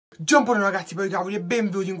Buongiorno ragazzi, poi cavoli e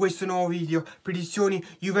benvenuti in questo nuovo video. Predizioni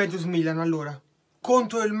Juventus Milan. Allora,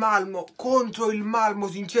 contro il Malmo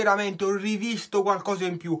sinceramente ho rivisto qualcosa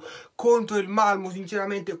in più. Contro il Malmo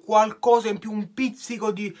sinceramente qualcosa in più, un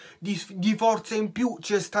pizzico di forza in più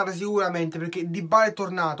c'è stata sicuramente, perché Dybala è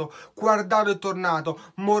tornato, Guardado è tornato,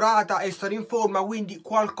 Morata è stato in forma, quindi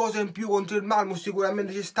qualcosa in più contro il Malmo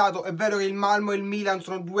sicuramente c'è stato. È vero che il Malmo e il Milan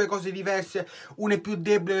sono due cose diverse, uno è più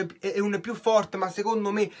debole e uno è più forte, ma secondo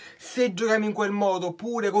me se giochiamo in quel modo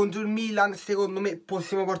pure contro il Milan, secondo me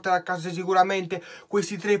possiamo portare a casa sicuramente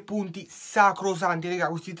questi 3 punti sacrosanti, raga,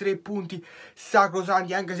 questi 3 punti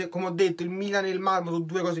sacrosanti, anche se come ho detto il Milan e il Malmo sono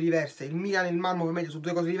due cose diverse. Il Milan e il Malmo ovviamente sono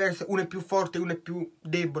due cose diverse, uno è più forte e uno è più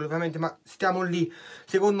debole ovviamente, ma stiamo lì.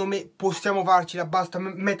 Secondo me possiamo farcela, basta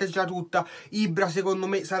mettercela tutta. Ibra secondo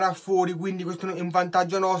me sarà fuori, quindi questo è un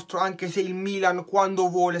vantaggio nostro, anche se il Milan quando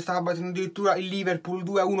vuole sta battendo addirittura il Liverpool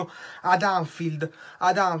 2-1 ad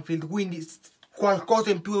Anfield, quindi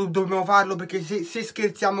qualcosa in più dobbiamo farlo, perché se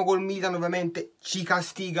scherziamo col Milan ovviamente ci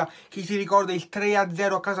castiga. Chi si ricorda il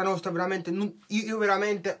 3-0 a casa nostra, veramente io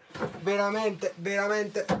veramente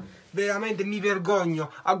mi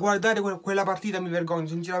vergogno a guardare quella partita, mi vergogno,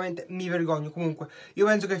 sinceramente mi vergogno. Comunque io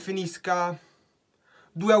penso che finisca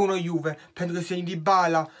 2-1 Juve, penso che sia in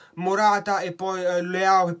Dybala, Morata e poi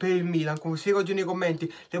Leao per il Milan. Come seguite nei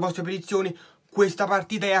commenti le vostre predizioni. Questa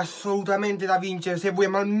partita è assolutamente da vincere, se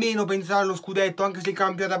vogliamo almeno pensare allo scudetto, anche se il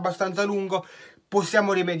campionato è abbastanza lungo,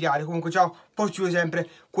 possiamo rimediare. Comunque ciao, poi ci vedo sempre,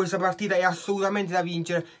 questa partita è assolutamente da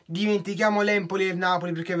vincere. Dimentichiamo l'Empoli e il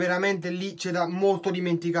Napoli, perché veramente lì c'è da molto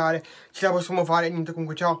dimenticare, ce la possiamo fare. Niente,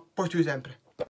 comunque ciao, poi ci vedo sempre.